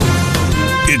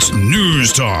It's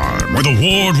news time with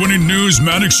award-winning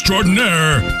newsman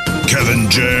extraordinaire, Kevin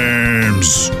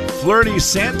James. Flirty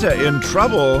Santa in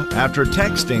trouble after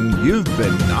texting, "You've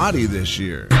been naughty this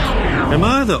year." Am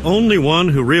I the only one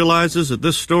who realizes that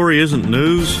this story isn't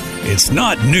news? It's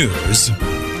not news.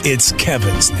 It's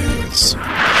Kevin's news.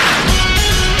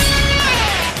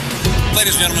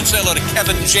 Ladies and gentlemen, say hello to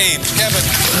Kevin James. Kevin.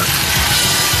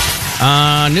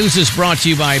 News is brought to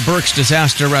you by Burke's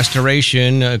Disaster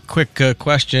Restoration. A quick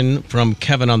question from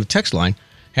Kevin on the text line.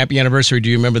 Happy anniversary. Do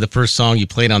you remember the first song you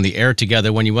played on the air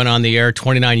together when you went on the air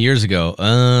 29 years ago?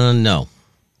 No.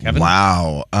 Kevin?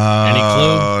 Wow. Any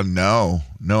clue?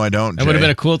 No, I don't. That would have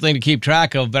been a cool thing to keep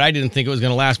track of, but I didn't think it was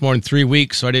going to last more than 3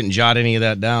 weeks, so I didn't jot any of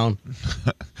that down.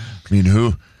 I mean,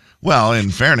 who? Well, in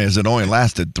fairness, it only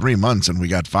lasted 3 months and we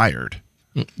got fired.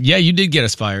 Yeah, you did get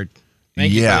us fired.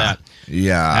 Thank you for that.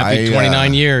 Yeah. Happy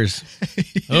 29 years.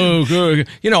 Oh, good.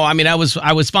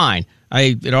 I was fine.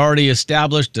 I had already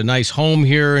established a nice home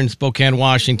here in Spokane,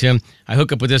 Washington. I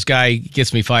hook up with this guy,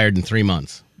 gets me fired in 3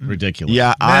 months. Ridiculous.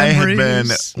 Yeah, I had been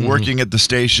working at the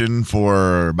station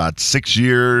for about 6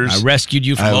 years. I rescued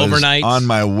you from overnight. On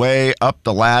my way up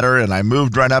the ladder, and I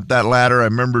moved right up that ladder. I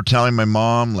remember telling my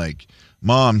mom,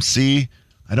 Mom, see,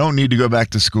 I don't need to go back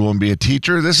to school and be a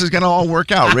teacher. This is going to all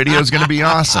work out. Radio's going to be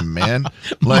awesome, man.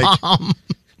 Mom.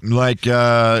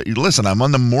 Listen, I'm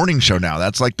on the morning show now.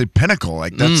 That's like the pinnacle.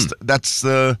 That's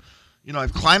the...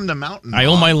 I've climbed the mountain. I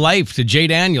owe my life to Jay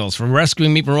Daniels for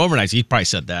rescuing me from overnights. He probably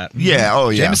said that.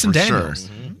 Yeah, Jameson for Daniels.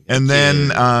 sure. Mm-hmm. And then,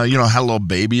 had a little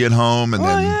baby at home, and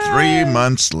then 3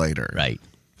 months later,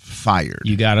 fired.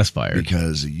 You got us fired.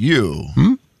 Because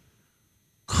you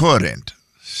couldn't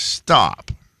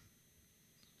stop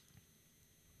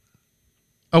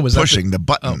pushing the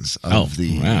buttons of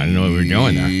the I didn't know we were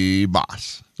going there.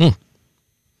 Boss.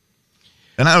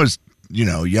 And I was...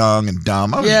 young and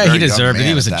dumb. He deserved it.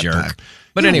 He was a jerk. Time.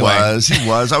 But he anyway. He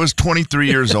was. I was 23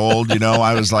 years old.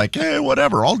 I was like, hey,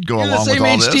 whatever. I'll go along with all this. You're the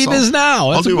same age Steve is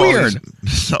now. That's weird.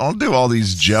 I'll do all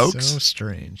these jokes. So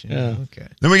strange. Yeah. Okay.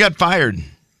 Then we got fired.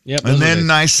 Yep. And then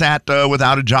I sat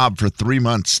without a job for 3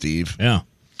 months, Steve. Yeah.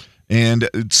 And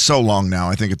it's so long now.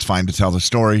 I think it's fine to tell the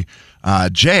story.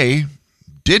 Jay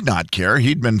did not care.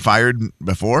 He'd been fired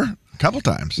before a couple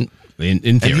times. In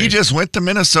theory. And he just went to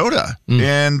Minnesota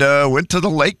and went to the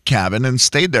lake cabin and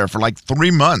stayed there for like 3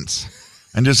 months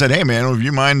and just said, hey, man, would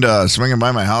you mind swinging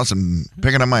by my house and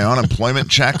picking up my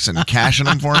unemployment checks and cashing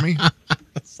them for me?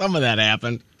 Some of that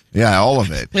happened. Yeah, all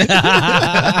of it. And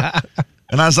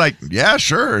I was like, yeah,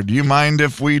 sure. Do you mind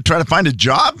if we try to find a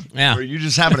job? Yeah. Or are you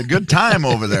just having a good time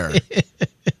over there?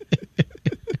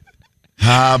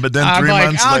 But then 3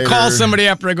 months later. I'll call somebody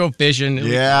after I go fishing.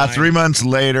 Yeah, 3 months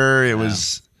later, it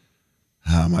was...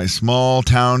 my small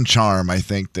town charm, I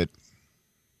think, that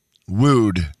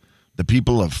wooed the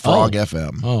people of Frog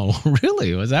FM. Oh,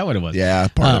 really? Was that what it was? Yeah,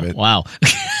 part of it. Wow.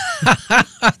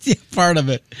 Part of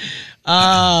it.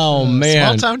 Oh,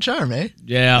 man. Small town charm, eh?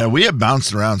 Yeah, we have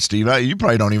bounced around, Steve. You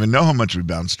probably don't even know how much we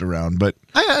bounced around, but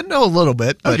I know a little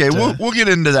bit. But, okay, we'll get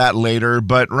into that later.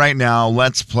 But right now,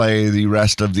 let's play the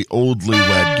rest of the Oldly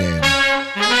Wed Game.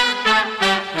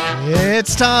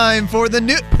 It's time for the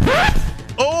new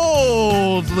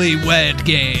Oldly Wed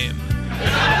Game.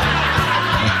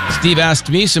 Steve asked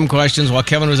me some questions while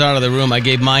Kevin was out of the room. I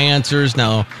gave my answers.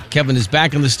 Now, Kevin is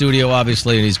back in the studio,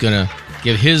 obviously, and he's going to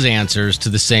give his answers to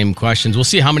the same questions. We'll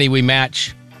see how many we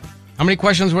match. How many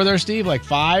questions were there, Steve? Like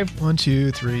 5? 1, 2,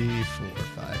 3, 4,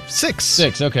 5, 6.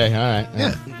 6, okay, all right.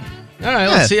 Yeah. All right,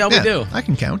 let's see how we do. I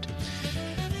can count.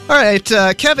 All right,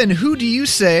 Kevin, who do you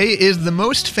say is the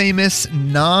most famous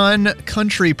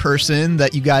non-country person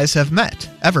that you guys have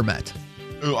ever met?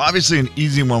 Ooh, obviously an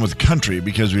easy one with country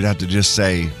because we'd have to just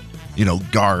say,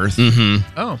 Garth. Mm-hmm.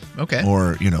 Oh, okay.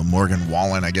 Or, Morgan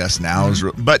Wallen, I guess now is...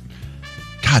 But,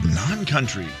 God,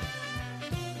 non-country.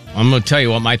 I'm going to tell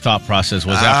you what my thought process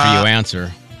was after you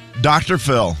answer. Dr.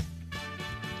 Phil.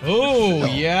 Oh,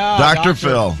 yeah. Dr.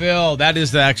 Phil. Phil. That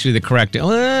is actually the correct...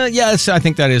 yes, I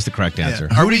think that is the correct answer.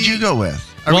 Who did you go with?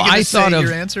 Are we going to thought say of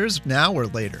your answers now or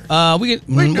later? We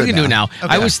can do it now. Okay.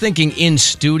 I was thinking in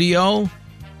studio,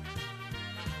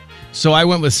 so I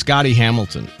went with Scotty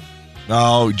Hamilton.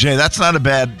 Oh, Jay, that's not a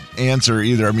bad answer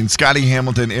either. I mean, Scotty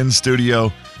Hamilton in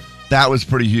studio, that was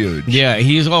pretty huge. Yeah,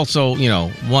 he's also,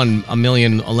 won a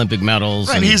million Olympic medals.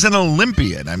 Right, he's an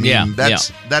Olympian. I mean,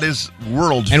 that is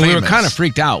world famous. And we were kind of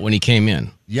freaked out when he came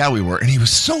in. Yeah, we were. And he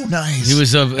was so nice. He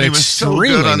was so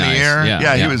good on nice. the air.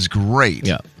 Yeah, he was great.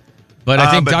 Yeah. But I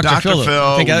think Dr. Phil,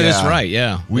 I think that is yeah. right,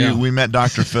 yeah. We met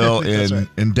Dr. Phil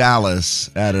in Dallas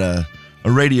at a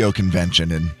radio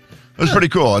convention, and was pretty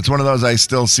cool. It's one of those I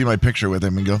still see my picture with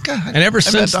him and go, God. And ever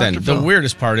since then, Dr. the Phil.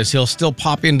 weirdest part is he'll still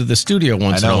pop into the studio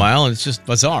once in a while, and it's just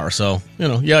bizarre. So,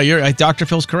 Dr.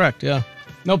 Phil's correct. Yeah.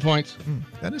 No points.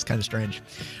 That is kind of strange.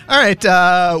 All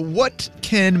right. What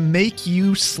can make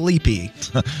you sleepy?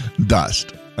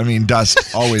 Dust. I mean,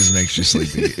 dust always makes you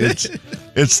sleepy.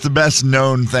 It's the best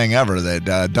known thing ever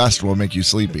that dust will make you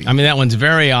sleepy. I mean, that one's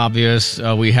very obvious.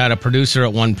 We had a producer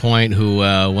at one point who,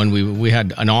 when we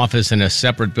had an office in a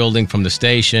separate building from the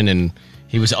station, and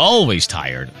he was always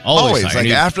tired. Always tired. Like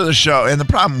after the show. And the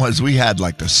problem was we had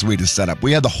like the sweetest setup.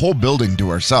 We had the whole building to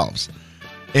ourselves.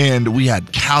 And we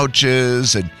had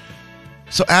couches. And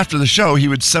so after the show, he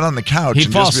would sit on the couch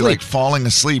and just be like falling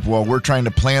asleep while we're trying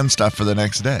to plan stuff for the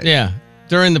next day. Yeah.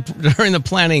 During the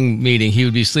planning meeting, he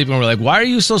would be sleeping. We're like, why are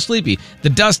you so sleepy? The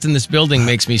dust in this building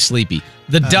makes me sleepy.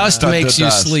 The dust makes you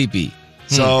sleepy.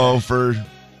 So for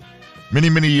many,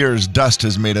 many years, dust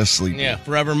has made us sleepy. Yeah,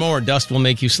 forevermore, dust will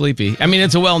make you sleepy. I mean,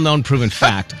 it's a well-known, proven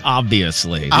fact,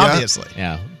 obviously. Obviously.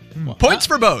 Yeah. Points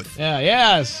for both. Yeah,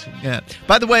 yes. Yeah.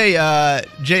 By the way,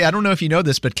 Jay, I don't know if you know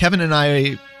this, but Kevin and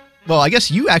I... Well, I guess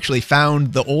you actually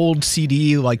found the old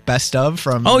CD, like best of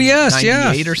from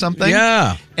 98 or something.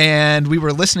 Yeah. And we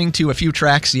were listening to a few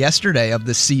tracks yesterday of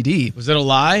the CD. Was it a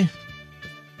lie?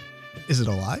 Is it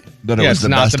a lie? That it was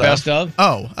not the best of?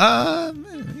 Oh,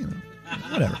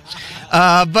 whatever.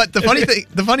 But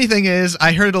the funny thing is,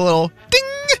 I heard a little ding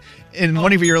in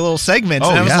one of your little segments,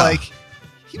 and I was like,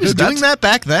 he was doing that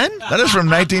back then? That is from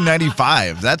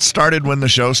 1995. That started when the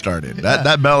show started. Yeah.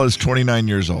 That bell is 29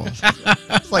 years old.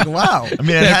 It's like, wow. I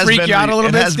mean, it has freak been you out a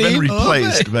little bit, been Steve?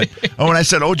 replaced. But when I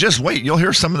said, just wait, you'll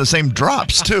hear some of the same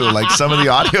drops too, like some of the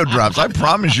audio drops. I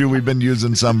promise you, we've been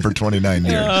using some for 29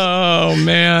 years. Oh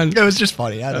man, it was just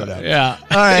funny. I don't know. Yeah.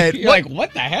 All right. You're like,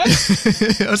 what the heck?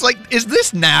 I was like, is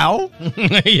this now?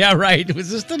 Yeah, right.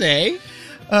 Was this today?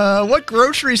 What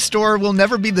grocery store will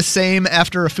never be the same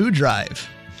after a food drive?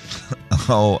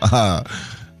 God,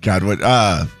 what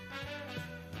can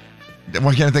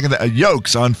I think of that?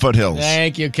 Yolks on Foothills.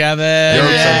 Thank you, Kevin.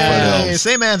 Yolks on Foothills.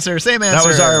 Same answer. That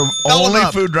was our only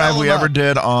food drive we ever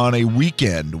did on a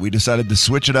weekend. We decided to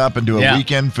switch it up and do a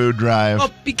weekend food drive.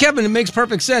 Oh, Kevin, it makes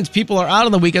perfect sense. People are out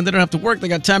on the weekend. They don't have to work. They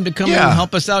got time to come in and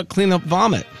help us out, clean up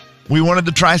vomit. We wanted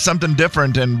to try something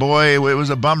different, and boy, it was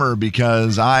a bummer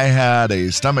because I had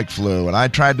a stomach flu, and I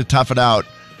tried to tough it out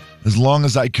as long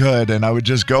as I could, and I would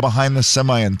just go behind the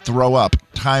semi and throw up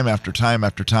time after time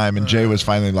after time, and Jay was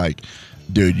finally like,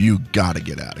 dude, you got to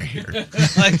get out of here.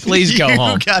 Like, please go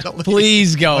home.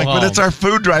 Please go home. But it's our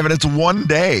food drive, and it's one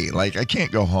day. Like, I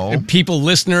can't go home. And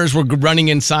listeners were running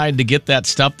inside to get that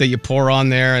stuff that you pour on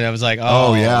there, and I was like,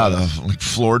 oh yeah, the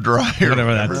floor dryer.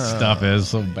 Whatever that stuff is,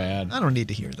 so bad. I don't need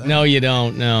to hear that. No, you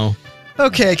don't, no.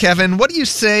 Okay, Kevin, what do you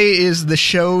say is the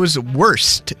show's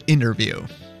worst interview?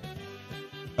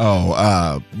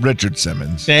 Richard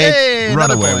Simmons. Hey,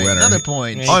 runaway winner. Another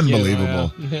point.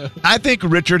 Unbelievable. I think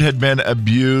Richard had been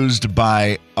abused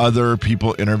by other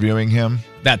people interviewing him.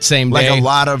 That same day.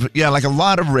 Like a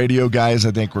lot of radio guys,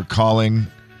 I think, were calling.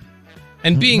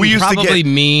 And being probably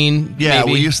mean. Yeah,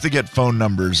 maybe. we used to get phone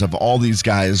numbers of all these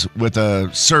guys with a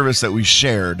service that we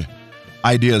shared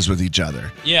ideas with each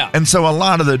other. Yeah. And so a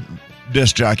lot of the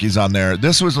disc jockeys on there,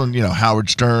 this was when,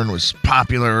 Howard Stern was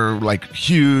popular, like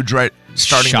huge, right?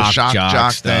 Starting the shock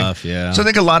jock stuff, thing. Yeah. So I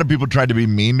think a lot of people tried to be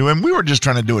mean to him. We were just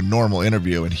trying to do a normal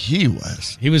interview, and he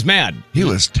was mad. He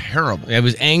was terrible. He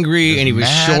was angry, and he was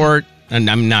short. And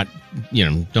I'm not,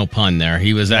 no pun there.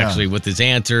 He was actually with his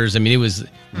answers. I mean, he was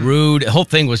rude. The whole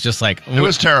thing was just like it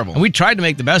was terrible. And we tried to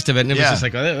make the best of it, and it was just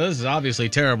like, oh, this is obviously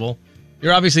terrible. You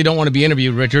obviously don't want to be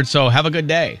interviewed, Richard, so have a good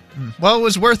day. Well, it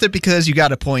was worth it because you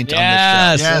got a point on this show.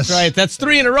 Yes, that's right. That's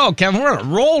 3 in a row, Kevin. We're on a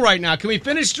roll right now. Can we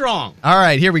finish strong? All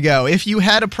right, here we go. If you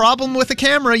had a problem with a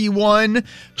camera, you won.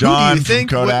 John Who do you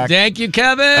think from Kodak. Thank you,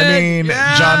 Kevin. I mean,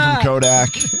 John from Kodak.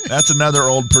 That's another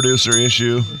old producer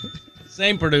issue.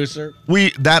 Same producer.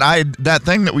 That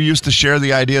thing that we used to share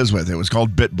the ideas with, it was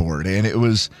called Bitboard, and it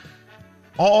was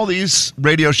all these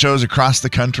radio shows across the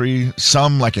country,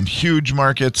 some like in huge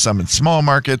markets, some in small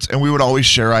markets, and we would always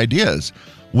share ideas.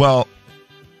 Well,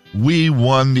 we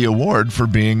won the award for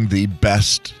being the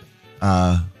best,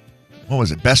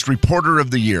 best reporter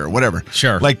of the year, whatever.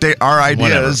 Sure. Like our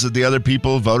ideas, the other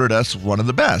people voted us one of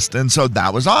the best. And so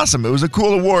that was awesome. It was a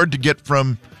cool award to get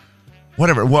from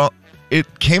whatever. Well,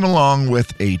 it came along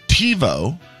with a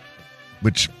TiVo,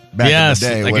 which back in the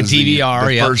day like was a DVR,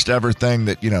 the first ever thing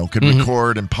that, could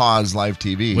record and pause live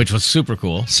TV. Which was super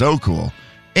cool. So cool.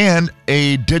 And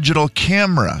a digital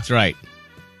camera. That's right.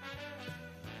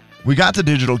 We got the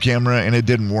digital camera and it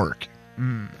didn't work.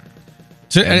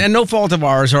 So, and no fault of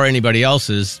ours or anybody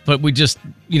else's, but we just,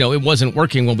 it wasn't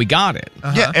working when we got it.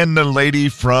 Yeah, and the lady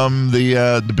from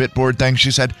the Bitboard thing,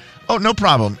 she said, "Oh, no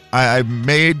problem. I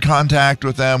made contact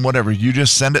with them, whatever. You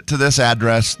just send it to this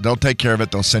address. They'll take care of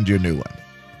it. They'll send you a new one."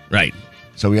 Right.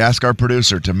 So we asked our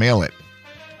producer to mail it.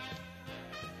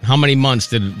 How many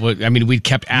months we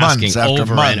kept asking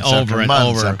over and over and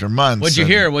over. After months. What'd you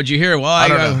hear?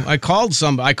 Well, I called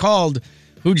somebody.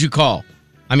 Who'd you call?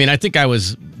 I think I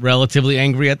was relatively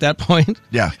angry at that point.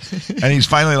 Yeah. And he's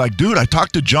finally like, "Dude, I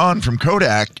talked to John from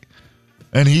Kodak,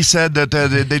 and he said that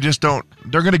they just don't,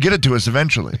 they're going to get it to us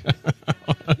eventually."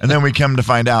 And then we come to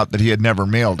find out that he had never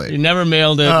mailed it. He never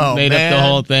mailed it, made up the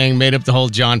whole thing, made up the whole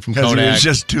John from Kodak. Because he was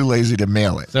just too lazy to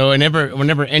mail it. So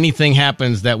whenever anything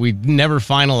happens that we never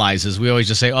finalizes, we always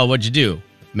just say, "Oh, what'd you do?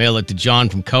 Mail it to John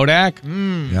from Kodak?"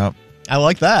 Yep. I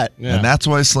like that. Yeah. And that's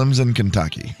why Slim's in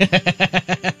Kentucky.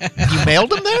 You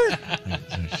mailed him there?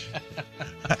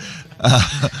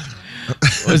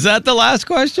 Was that the last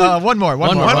question? One more.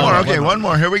 Okay, one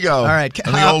more. Here we go. All right.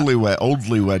 And the oldly wed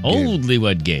game. Oldly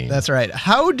Wed Game. That's right.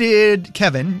 How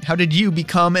did you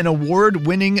become an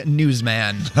award-winning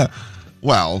newsman?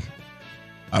 Well,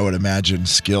 I would imagine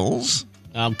skills.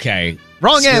 Okay.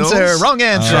 Wrong Skills? answer. Wrong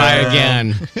answer. Try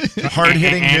again.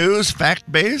 Hard-hitting news,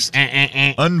 fact-based,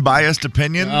 unbiased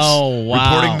opinions. Oh,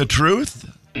 wow. Reporting the truth.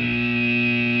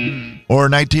 Or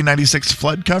 1996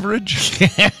 flood coverage.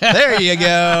 There you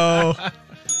go.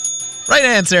 Right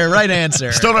answer.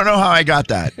 Still don't know how I got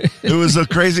that. It was the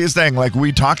craziest thing. Like,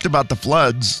 we talked about the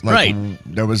floods. Like, Right.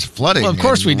 There was flooding. Well, of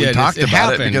course we did. We talked It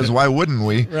about happened. it because why wouldn't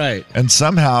we? Right. And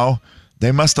somehow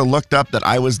they must have looked up that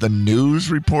I was the news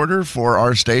reporter for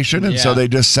our station, and so Yeah. they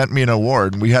just sent me an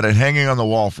award. And we had it hanging on the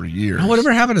wall for years.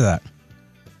 Whatever happened to that?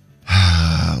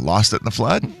 Lost it in the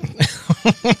flood? Big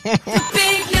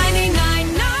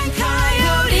 99.9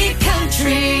 Coyote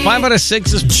Country. 5 out of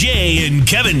 6 is. Jay and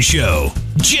Kevin Show.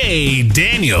 Jay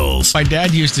Daniels. My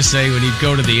dad used to say when he'd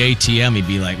go to the ATM, he'd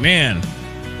be like, "Man,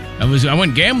 I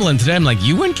went gambling today." I'm like,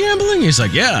 "You went gambling?" He's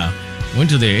like, "Yeah. Went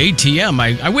to the ATM.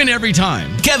 I win every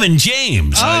time." Kevin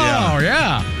James. Oh,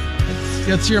 yeah.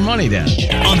 That's your money, Dad.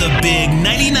 On the Big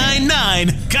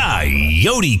 99.9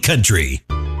 Coyote Country.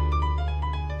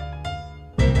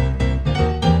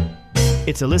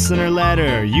 It's a listener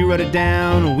letter. You wrote it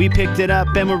down. We picked it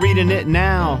up and we're reading it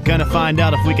now. Gonna find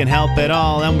out if we can help at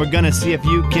all. And we're gonna see if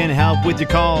you can help with your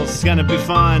calls. It's gonna be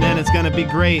fun and it's gonna be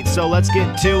great. So let's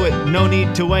get to it. No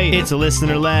need to wait. It's a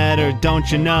listener letter,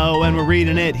 don't you know? And we're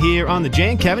reading it here on the Jay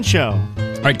and Kevin Show.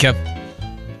 All right, Kev.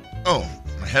 Oh,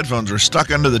 my headphones are stuck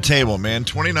under the table, man.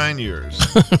 29 years.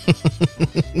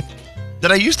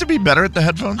 Did I used to be better at the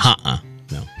headphones?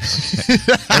 No. I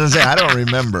was gonna say, I don't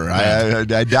remember. I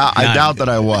doubt that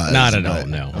I was. Not at all,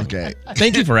 no. Okay.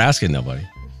 Thank you for asking, though, buddy.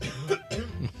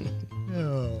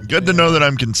 Good to know that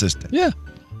I'm consistent. Yeah.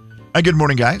 Good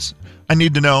morning, guys. I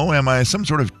need to know, am I some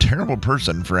sort of terrible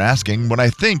person for asking what I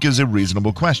think is a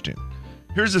reasonable question?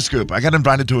 Here's the scoop. I got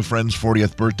invited to a friend's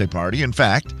 40th birthday party. In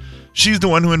fact, she's the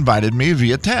one who invited me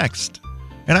via text.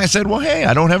 And I said, well, hey,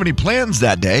 I don't have any plans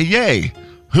that day. Yay.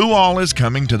 Who all is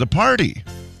coming to the party?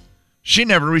 She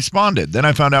never responded. Then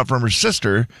I found out from her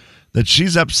sister that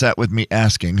she's upset with me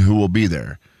asking who will be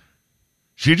there.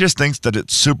 She just thinks that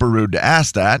it's super rude to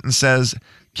ask that and says,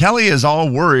 Kelly is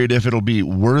all worried if it'll be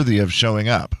worthy of showing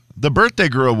up. The birthday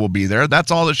girl will be there.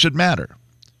 That's all that should matter.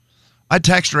 I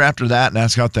text her after that and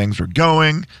ask how things were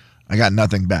going. I got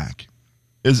nothing back.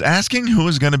 Is asking who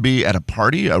is going to be at a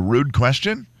party a rude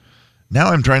question? Now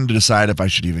I'm trying to decide if I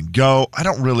should even go. I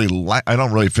don't really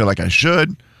feel like I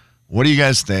should. What do you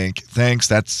guys think? Thanks.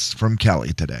 That's from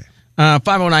Kelly today.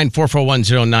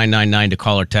 509-441-0999 to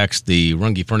call or text the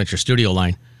Runge Furniture Studio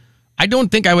line. I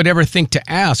don't think I would ever think to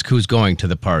ask who's going to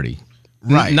the party.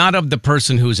 Right. Not of the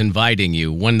person who's inviting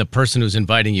you, when the person who's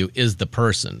inviting you is the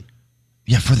person.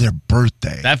 Yeah, for their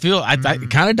birthday. That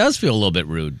kind of does feel a little bit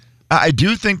rude. I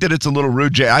do think that it's a little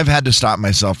rude, Jay. I've had to stop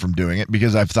myself from doing it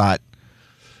because I've thought,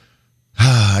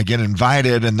 I get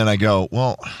invited and then I go,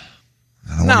 well,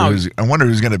 I wonder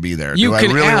who's going to be there. Do I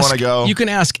really want to go? You can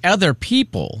ask other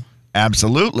people.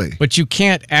 Absolutely. But you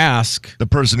can't ask the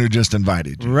person who just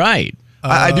invited you. Right.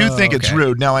 I do think it's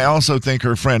rude. Now, I also think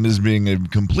her friend is being a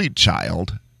complete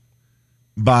child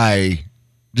by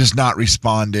just not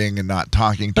responding and not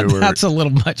talking to her. That's a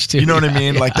little much too. You know what I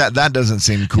mean? Yeah. Like that doesn't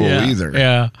seem cool either.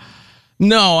 Yeah.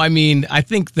 No, I mean, I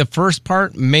think the first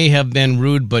part may have been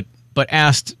rude, but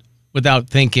asked without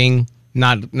thinking,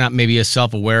 not maybe as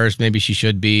self-aware as maybe she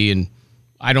should be. And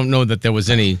I don't know that there was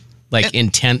any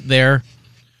intent there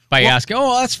by asking,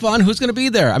 oh, that's fun. Who's going to be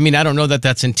there? I mean, I don't know that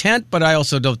that's intent, but I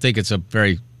also don't think it's a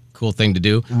very cool thing to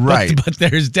do. Right. But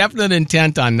there's definite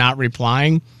intent on not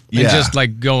replying and just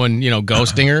like going,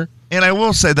 ghosting her. And I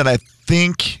will say that I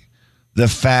think the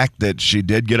fact that she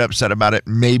did get upset about it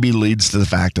maybe leads to the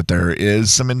fact that there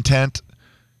is some intent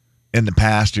in the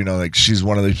past, like she's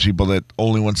one of these people that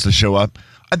only wants to show up.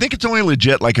 I think it's only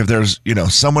legit like if there's,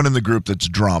 someone in the group that's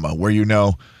drama where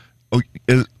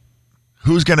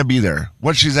who's going to be there?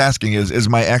 What she's asking is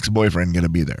my ex-boyfriend going to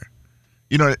be there?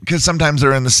 Because sometimes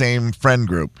they're in the same friend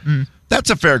group. That's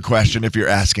a fair question if you're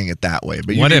asking it that way.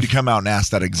 But you need to come out and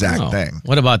ask that exact thing.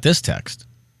 What about this text?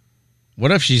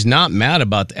 What if she's not mad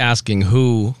about asking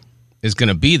who is going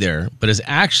to be there, but is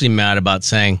actually mad about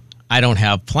saying, I don't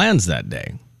have plans that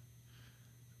day?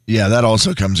 Yeah, that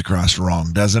also comes across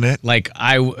wrong, doesn't it? Like,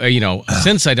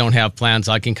 since I don't have plans,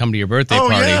 I can come to your birthday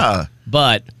party. Yeah.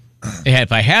 But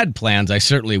if I had plans, I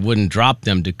certainly wouldn't drop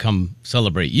them to come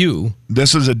celebrate you.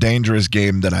 This was a dangerous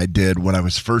game that I did when I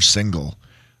was first single.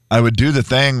 I would do the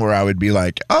thing where I would be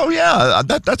like, oh, yeah,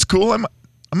 that's cool.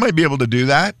 I might be able to do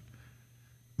that.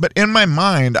 But in my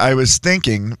mind, I was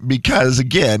thinking, because,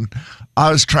 again,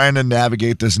 I was trying to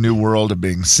navigate this new world of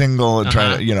being single and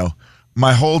trying to,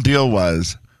 my whole deal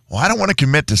was, well, I don't want to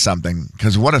commit to something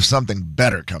because what if something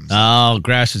better comes up? Oh,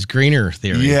 grass is greener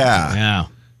theory. Yeah.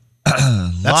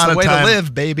 That's the way to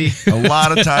live, baby. A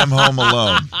lot of time home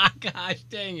alone. Gosh,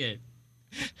 dang it.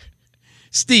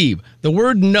 Steve, the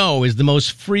word no is the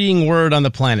most freeing word on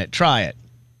the planet. Try it.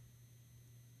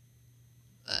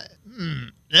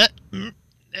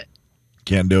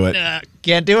 Can't do it.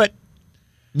 Can't do it.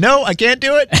 No, I can't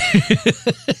do it.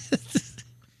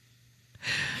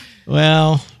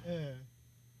 Well...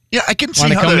 Yeah, I can see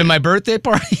Want to come to my birthday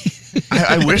party?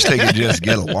 I wish they could just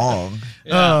get along.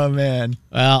 Yeah. Oh, man.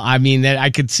 Well, I mean, I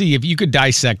could see if you could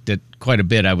dissect it quite a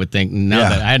bit, I would think. Now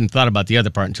that I hadn't thought about the other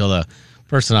part until the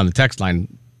person on the text line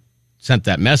sent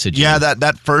that message. Yeah,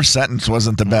 that first sentence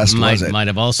wasn't the best, was it? Might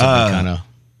have also been kind of...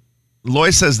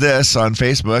 Loy says this on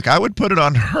Facebook, I would put it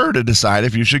on her to decide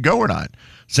if you should go or not.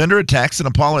 Send her a text and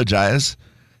apologize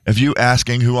if you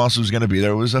asking who else was going to be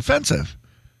there was offensive.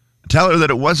 Tell her that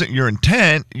it wasn't your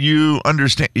intent. You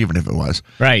understand, even if it was.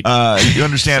 Right. You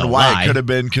understand why it could have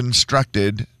been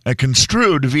construed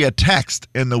via text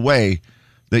in the way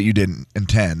that you didn't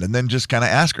intend. And then just kind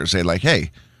of ask her, say like,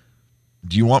 hey,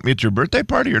 do you want me at your birthday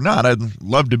party or not? I'd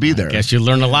love to be there. I guess you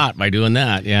learn a lot by doing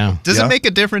that, yeah. Does it make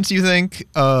a difference, you think,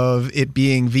 of it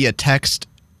being via text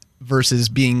versus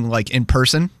being like in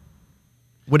person?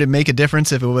 Would it make a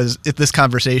difference if this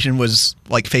conversation was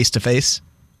like face to face?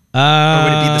 Or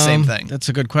would it be the same thing? That's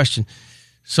a good question.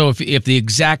 So if the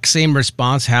exact same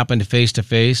response happened face to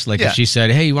face, like if she said,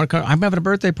 hey, you want to come? I'm having a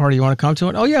birthday party. You want to come to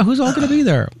it? Oh, yeah. Who's all going to be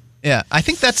there? Yeah. I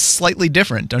think that's slightly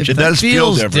different, don't you think? It does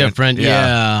feel different.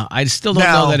 Yeah. I still don't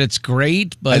know that it's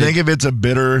great, but I think if it's a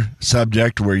bitter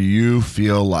subject where you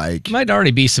feel like might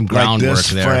already be some groundwork like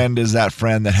this there. Friend is that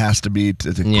friend that has to be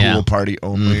to the cool party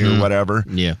only or whatever.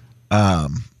 Yeah.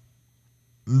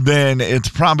 Then it's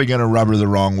probably going to rub her the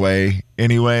wrong way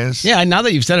anyways. Yeah, now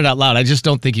that you've said it out loud, I just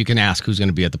don't think you can ask who's going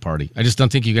to be at the party. I just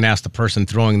don't think you can ask the person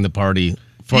throwing the party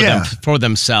for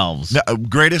themselves. No,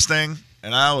 greatest thing,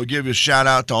 and I will give you a shout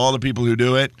out to all the people who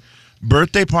do it,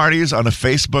 birthday parties on a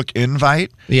Facebook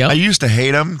invite. Yep. I used to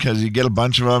hate them because you get a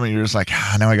bunch of them and you're just like,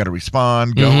 now I got to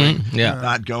respond, going,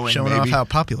 not going, showing maybe. off how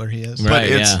popular he is.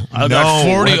 Right, I got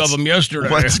 40 of them yesterday.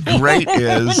 What's great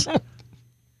is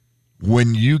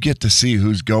when you get to see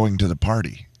who's going to the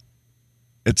party.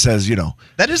 It says,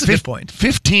 that is a good point.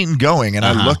 15 going, and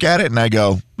I look at it and I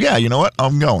go, yeah, you know what?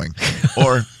 I'm going.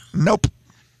 Or, nope.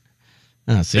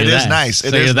 Oh, it is nice.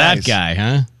 So you're that guy,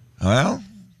 huh? Well,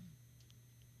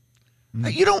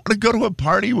 you don't want to go to a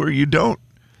party where you don't.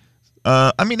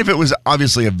 I mean, if it was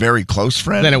obviously a very close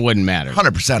friend, then it wouldn't matter.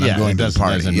 100% I'm going to the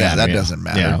party. Yeah, that doesn't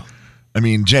matter. Yeah. I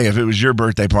mean, Jay, if it was your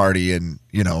birthday party and,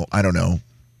 I don't know,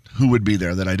 who would be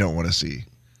there that I don't want to see?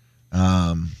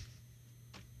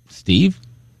 Steve?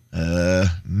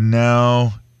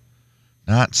 No,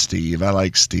 not Steve. I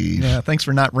like Steve. Yeah, thanks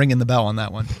for not ringing the bell on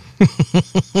that one.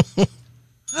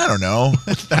 I don't know.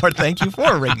 Or thank you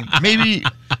for ringing.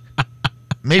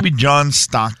 Maybe John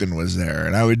Stockton was there,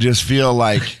 and I would just feel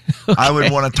like I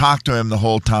would want to talk to him the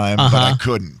whole time, but I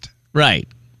couldn't. Right.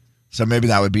 So maybe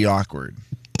that would be awkward.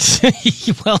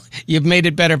 Well, you've made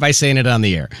it better by saying it on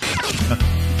the air.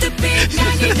 The big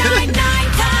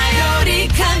 99.9 Coyote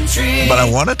Country. But I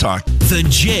want to talk. The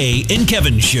Jay and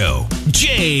Kevin Show.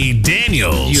 Jay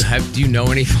Daniels. Do you know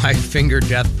any Five-Finger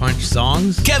Death Punch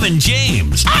songs? Kevin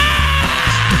James. The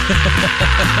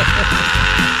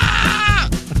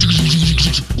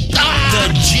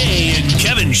Jay and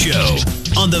Kevin Show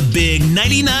on the big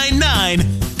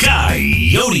 99.9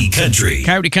 Coyote Country.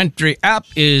 Coyote Country app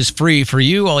is free for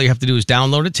you. All you have to do is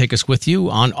download it, take us with you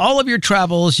on all of your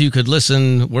travels. You could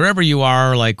listen wherever you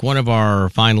are. Like one of our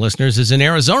fine listeners is in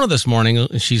Arizona this morning.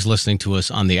 She's listening to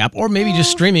us on the app, or maybe just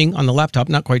streaming on the laptop.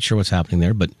 Not quite sure what's happening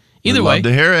there, but either way. Love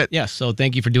to hear it. Yes, so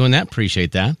thank you for doing that.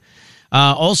 Appreciate that.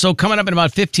 Also, coming up in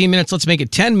about 15 minutes, let's make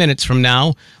it 10 minutes from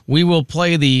now, we will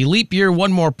play the Leap Year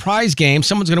One More Prize game.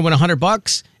 Someone's going to win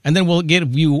 $100, and then we'll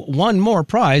give you one more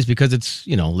prize because it's,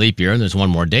 leap year, and there's one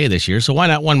more day this year. So why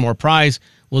not one more prize?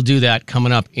 We'll do that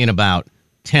coming up in about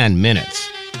 10 minutes.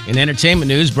 In entertainment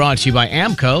news, brought to you by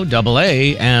AMCO,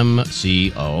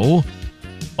 AAMCO.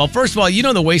 Well, first of all,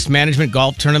 the Waste Management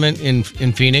Golf Tournament in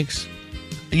Phoenix?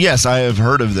 Yes, I have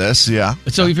heard of this, yeah.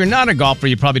 So if you're not a golfer,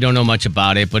 you probably don't know much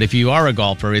about it. But if you are a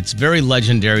golfer, it's very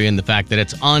legendary in the fact that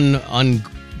it's un-golf-ish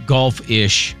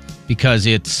because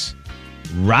it's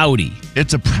rowdy.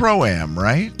 It's a pro-am,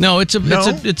 right? No, it's a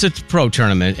pro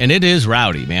tournament, and it is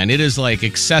rowdy, man. It is like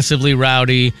excessively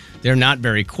rowdy. They're not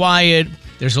very quiet.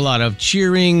 There's a lot of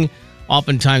cheering.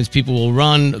 Oftentimes people will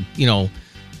run,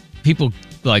 people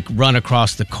like run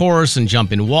across the course and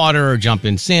jump in water or jump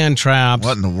in sand traps.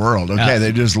 What in the world? Okay,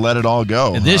 they just let it all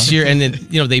go. This year, and then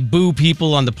they boo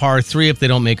people on the par 3 if they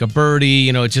don't make a birdie.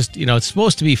 It's just it's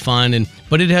supposed to be fun,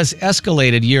 but it has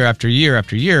escalated year after year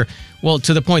after year. Well,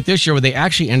 to the point this year where they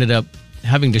actually ended up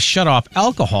having to shut off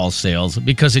alcohol sales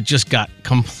because it just got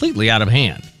completely out of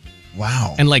hand.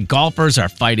 Wow! And like golfers are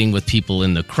fighting with people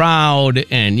in the crowd,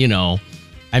 and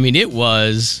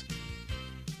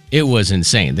it was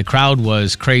insane. The crowd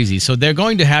was crazy. So they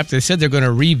said they're going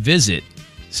to revisit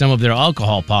some of their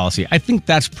alcohol policy. I think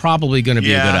that's probably going to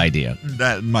be a good idea.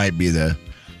 That might be the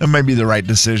right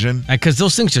decision. Because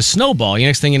those things just snowball.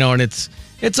 Next thing you know, and it's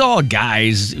all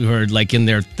guys who are like in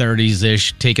their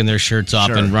 30s-ish, taking their shirts off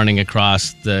and running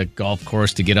across the golf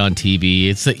course to get on TV.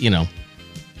 It's just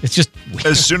weird.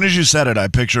 As soon as you said it, I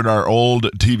pictured our old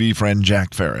TV friend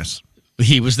Jack Ferris.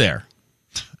 He was there.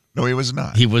 No, he was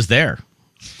not. He was there.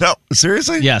 No,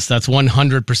 seriously? Yes, that's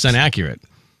 100% accurate.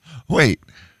 Wait.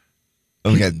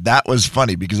 Okay, that was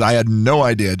funny because I had no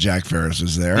idea Jack Ferris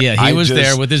was there. Yeah, he was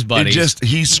there with his buddies.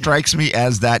 He strikes me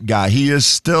as that guy. He is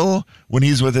still, when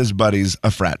he's with his buddies,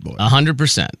 a frat boy.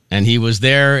 100%. And he was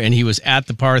there, and he was at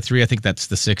the par 3. I think that's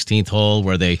the 16th hole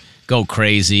where they go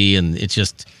crazy, and it's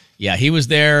just... Yeah, he was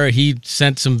there. He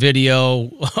sent some video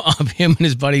of him and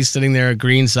his buddies sitting there at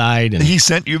greenside. And he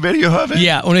sent you video of it?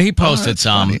 Yeah, well, he posted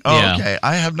some. Funny. Oh, yeah. Okay.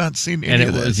 I have not seen any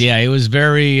of this. It was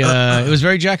very, it was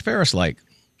very Jack Ferris-like.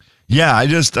 Yeah,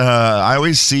 I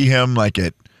always see him like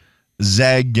at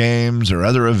Zeg games or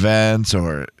other events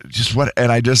or just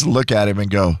and I just look at him and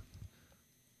go,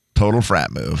 total frat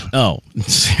move. Oh,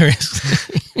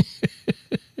 seriously?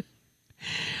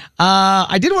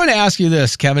 I did want to ask you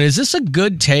this, Kevin. Is this a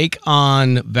good take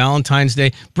on Valentine's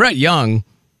Day? Brett Young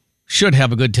should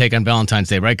have a good take on Valentine's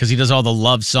Day, right? Because he does all the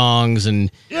love songs,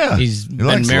 and he's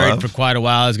been married for quite a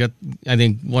while. He's got, I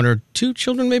think, 1 or 2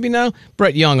 children maybe now.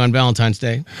 Brett Young on Valentine's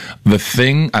Day. The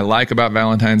thing I like about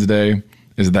Valentine's Day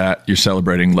is that you're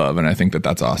celebrating love, and I think that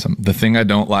that's awesome. The thing I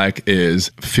don't like is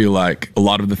feel like a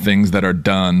lot of the things that are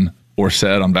done or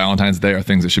said on Valentine's Day are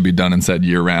things that should be done and said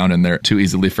year-round, and they're too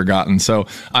easily forgotten. So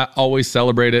I always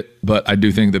celebrate it, but I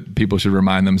do think that people should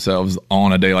remind themselves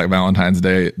on a day like Valentine's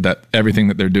Day that everything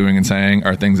that they're doing and saying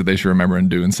are things that they should remember and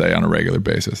do and say on a regular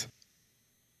basis.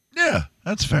 Yeah,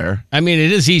 that's fair. I mean,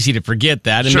 it is easy to forget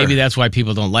that, and maybe that's why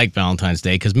people don't like Valentine's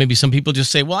Day, because maybe some people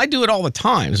just say, well, I do it all the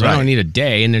time, so I don't need a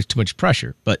day, and there's too much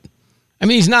pressure. But, I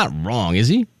mean, he's not wrong, is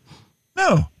he?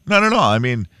 No, not at all. I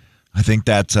mean, I think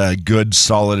that's good,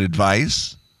 solid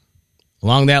advice.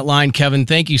 Along that line, Kevin,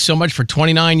 thank you so much for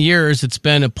 29 years. It's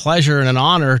been a pleasure and an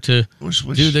honor to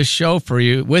do this show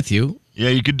with you. Yeah,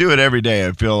 you could do it every day.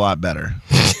 I'd feel a lot better.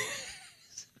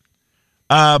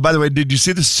 By the way, did you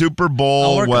see the Super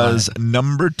Bowl was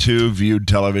number 2 viewed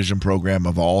television program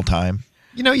of all time?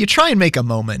 You try and make a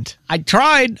moment. I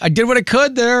tried. I did what I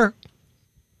could there.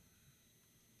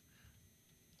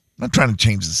 I'm not trying to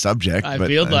change the subject, I but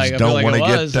feel like I don't want to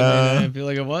get. I feel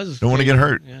like it was. Don't want to get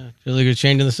hurt. Yeah, I feel like you're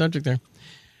changing the subject there.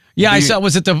 Yeah, I saw.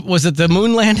 Was it the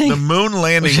moon landing? The moon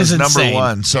landing was number insane.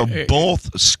 1. So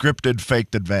both scripted,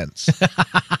 faked events. The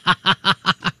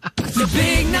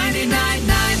big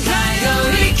 99.9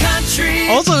 Coyote Country.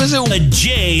 Also, is it a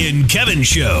Jay and Kevin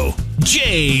show?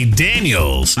 Jay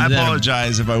Daniels. I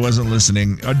apologize if I wasn't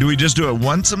listening. Do we just do it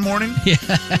once a morning? Yeah.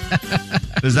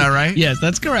 Is that right? Yes,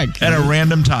 that's correct. At a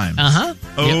random time. Uh-huh.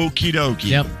 Okie dokie.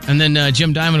 Yep. And then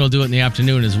Jim Diamond will do it in the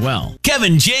afternoon as well.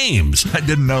 Kevin James. I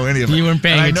didn't know any of it. You weren't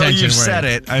paying And attention.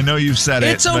 I know you've said it.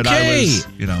 It's okay. But I was,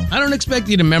 I don't expect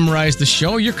you to memorize the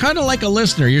show. You're kind of like a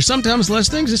listener. You're sometimes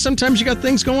listening, and sometimes you got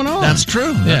things going on. That's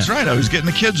true. Yeah. That's right. I was getting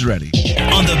the kids ready.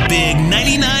 On the big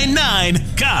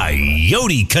 99.9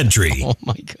 Coyote Country. Oh,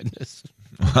 my goodness.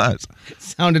 What? It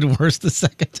sounded worse the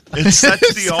second time. It's such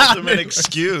the ultimate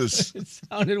excuse. It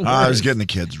sounded worse. I was getting the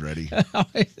kids ready.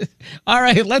 All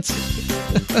right, let's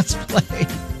play.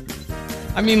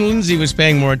 I mean, Lindsay was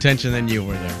paying more attention than you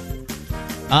were there.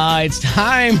 It's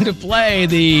time to play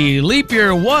the Leap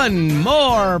Year One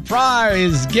More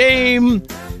Prize game.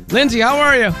 Lindsay, how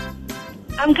are you?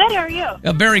 I'm good. How are you?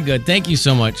 Very good. Thank you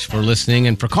so much for listening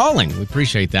and for calling. We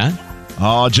appreciate that.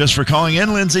 Oh, just for calling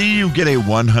in, Lindsay, you get a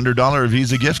 $100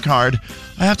 Visa gift card.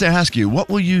 I have to ask you, what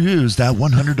will you use that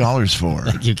 $100 for?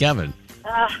 Thank you, Kevin.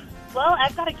 Well,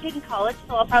 I've got a kid in college,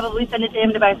 so I'll probably send it to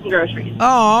him to buy some groceries.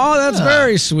 Oh, that's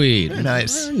very sweet. Very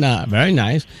nice. Very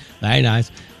nice. Very nice.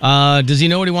 Does he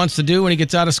know what he wants to do when he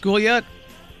gets out of school yet?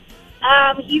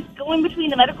 He's going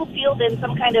between the medical field and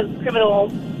some kind of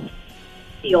criminal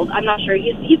field. I'm not sure.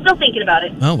 He's still thinking about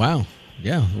it. Oh, wow.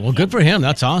 Yeah. Well, good for him.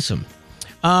 That's awesome.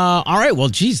 All right. Well,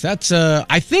 geez, that's,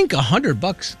 I think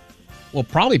 $100 will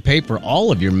probably pay for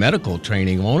all of your medical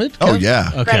training, won't it? Oh, yeah.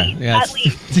 Okay. Right. Yeah, At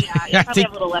least. Yeah, you probably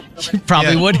have a little leftover.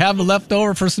 probably would have a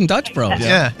leftover for some Dutch Bros.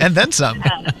 Yeah, and then some.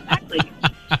 Exactly.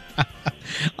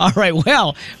 All right.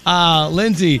 Well,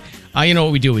 Lindsay, you know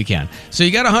what we do? We can. So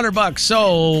you got $100.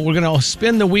 So we're going to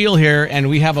spin the wheel here, and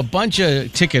we have a bunch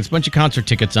of tickets, bunch of concert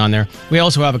tickets on there. We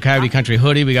also have a Coyote Country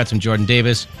hoodie. We got some Jordan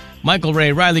Davis, Michael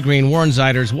Ray, Riley Green, Warren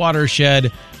Ziders,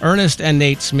 Watershed, Ernest and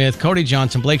Nate Smith, Cody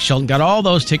Johnson, Blake Shelton. Got all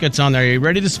those tickets on there. Are you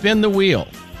ready to spin the wheel?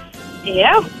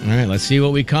 Yeah. All right. Let's see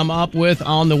what we come up with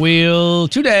on the wheel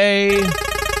today.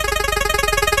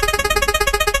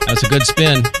 That's a good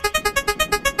spin.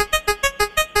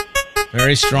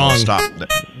 Very strong. Stop.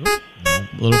 A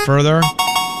little further.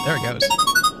 There it goes.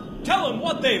 Tell them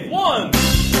what they've won.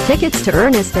 Tickets to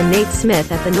Ernest and Nate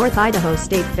Smith at the North Idaho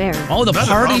State Fair. Oh, the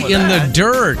party in the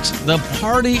dirt. The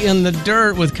party in the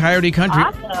dirt with Coyote Country.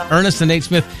 Awesome. Ernest and Nate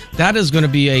Smith. That is going to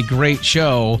be a great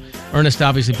show. Ernest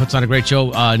obviously puts on a great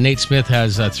show. Nate Smith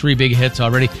has 3 big hits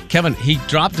already. Kevin, he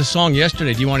dropped a song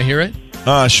yesterday. Do you want to hear it?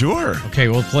 Sure. Okay,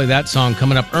 we'll play that song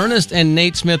coming up. Ernest and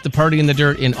Nate Smith, the party in the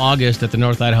dirt in August at the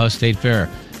North Idaho State Fair.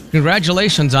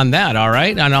 Congratulations on that, all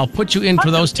right? And I'll put you in for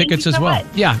those tickets as well.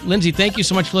 Yeah, Lindsay, thank you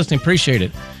so much for listening. Appreciate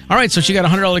it. All right, so she got a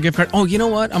 $100 gift card. Oh, you know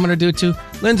what? I'm going to do it too.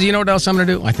 Lindsay, you know what else I'm going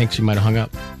to do? I think she might have hung up.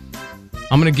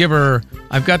 I'm going to give her,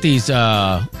 I've got these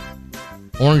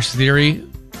Orange Theory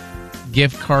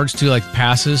gift cards too, like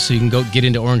passes, so you can go get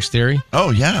into Orange Theory. Oh,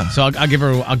 yeah. So I'll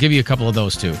give you a couple of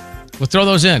those too. We'll throw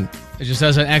those in. It just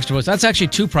has an extra. That's actually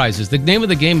 2 prizes. The name of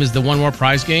the game is the One More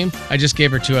Prize game. I just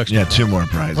gave her 2 extra. Yeah, 2 more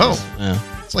prizes. Whoa. Yeah.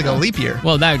 It's like a leap year.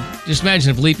 Well, just imagine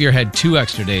if leap year had 2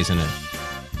 extra days in it.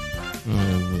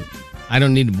 I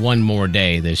don't need one more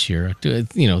day this year.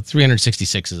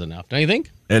 366 is enough. Don't you think?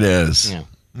 It is. Yeah.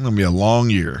 It's going to be a long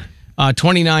year.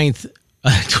 29th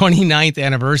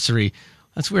anniversary.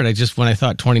 That's weird. When I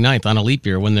thought 29th on a leap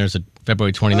year when there's a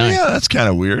February 29th. Oh, yeah, that's kind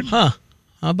of weird. Huh.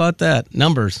 How about that?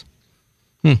 Numbers.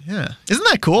 Yeah. Isn't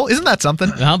that cool? Isn't that something?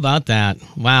 How about that?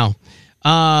 Wow.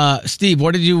 Steve,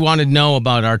 what did you want to know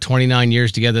about our 29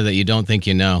 years together that you don't think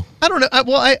you know? I don't know.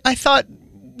 I thought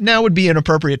now would be an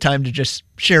appropriate time to just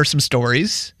share some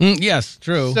stories. Yes,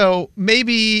 true. So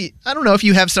maybe, I don't know if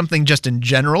you have something just in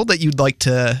general that you'd like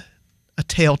a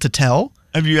tale to tell.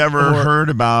 Have you ever heard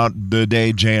about the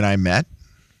day Jay and I met?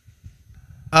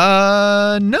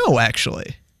 No,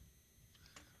 actually.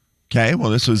 Okay, well,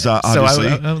 this was obviously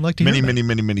I would like to hear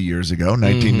many years ago,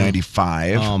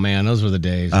 1995. Oh, man, those were the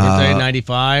days. Birthday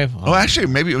 95? Oh, actually,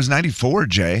 maybe it was 94,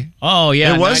 Jay. Oh,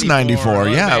 yeah, it was 94.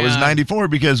 Yeah, it was 94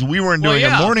 because we weren't doing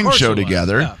a morning show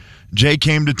together. Yeah. Jay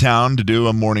came to town to do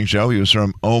a morning show. He was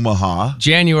from Omaha.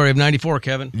 January of 94,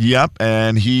 Kevin. Yep,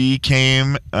 and he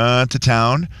came to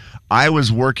town. I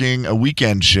was working a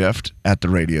weekend shift at the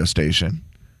radio station,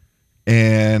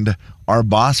 and our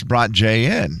boss brought Jay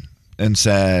in and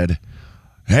said,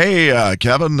 "Hey,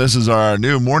 Kevin, this is our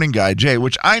new morning guy, Jay,"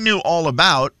 which I knew all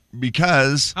about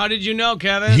because... How did you know,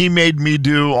 Kevin? He made me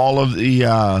do all of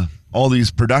the all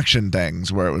these production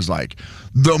things where it was like,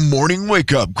 the morning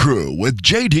wake-up crew with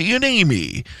JD and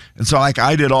Amy. And so,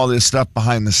 I did all this stuff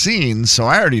behind the scenes, so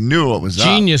I already knew what was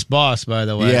Genius boss, by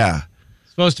the way. Yeah.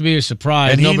 Supposed to be a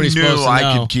surprise. And Nobody's he knew supposed to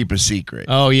know. I could keep a secret.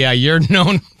 Oh, yeah, you're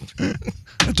known...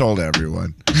 I told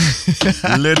everyone.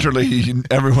 Literally,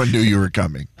 everyone knew you were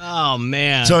coming. Oh,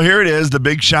 man. So here it is, the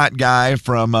big shot guy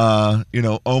from,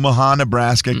 Omaha,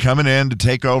 Nebraska, coming in to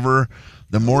take over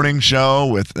the morning show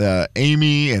with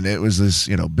Amy, and it was this,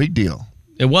 big deal.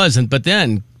 It wasn't, but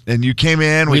then... And you came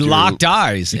in with we locked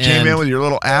eyes. You came in with your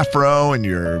little afro and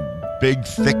your big,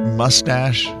 thick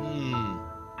mustache.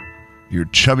 Your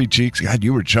chubby cheeks. God,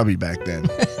 you were chubby back then.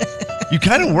 You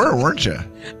kind of were, weren't you?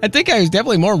 I think I was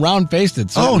definitely more round-faced.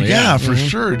 Oh, yeah, for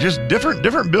sure. Just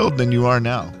different build than you are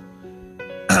now.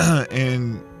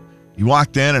 And you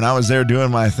walked in, and I was there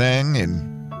doing my thing,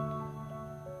 and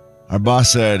our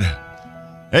boss said,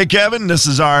 "Hey, Kevin, this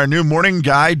is our new morning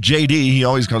guy, JD." He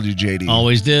always called you JD.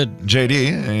 Always did.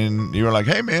 JD. And you were like,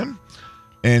 "Hey, man."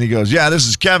 And he goes, "Yeah, this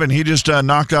is Kevin. He just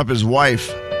knocked up his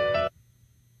wife."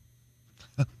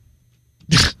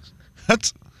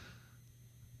 That's...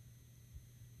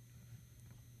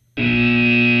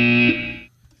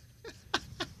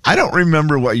 I don't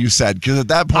remember what you said, because at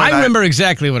that point... I remember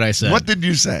exactly what I said. What did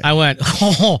you say? I went,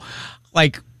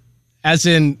 as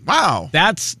in, wow,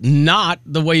 that's not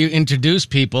the way you introduce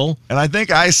people. And I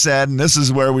think I said, and this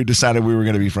is where we decided we were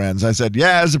going to be friends, I said,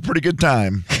 yeah, it was a pretty good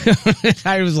time.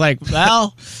 I was like,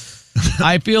 well,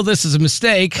 I feel this is a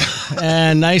mistake,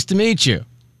 and nice to meet you.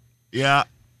 Yeah.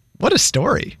 What a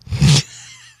story.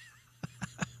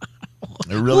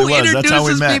 It really Who was. That's how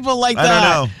we introduces met. people like I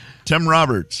that? don't know. Tim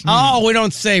Roberts. Oh, we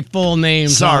don't say full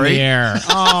names on Sorry. the air.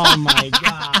 Oh, my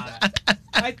God.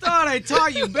 I thought I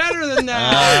taught you better than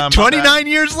that. 29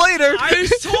 years later. I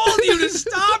just told you to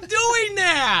stop doing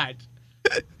that.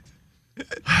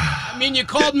 I mean, you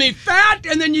called me fat,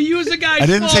 and then you use a guy's full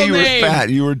name. I didn't say you were fat.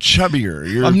 You were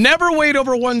chubbier. I've never weighed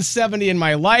over 170 in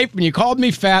my life. When you called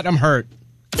me fat, I'm hurt.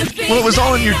 Well, it was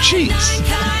all in your cheeks.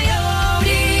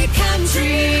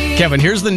 Kevin, here's the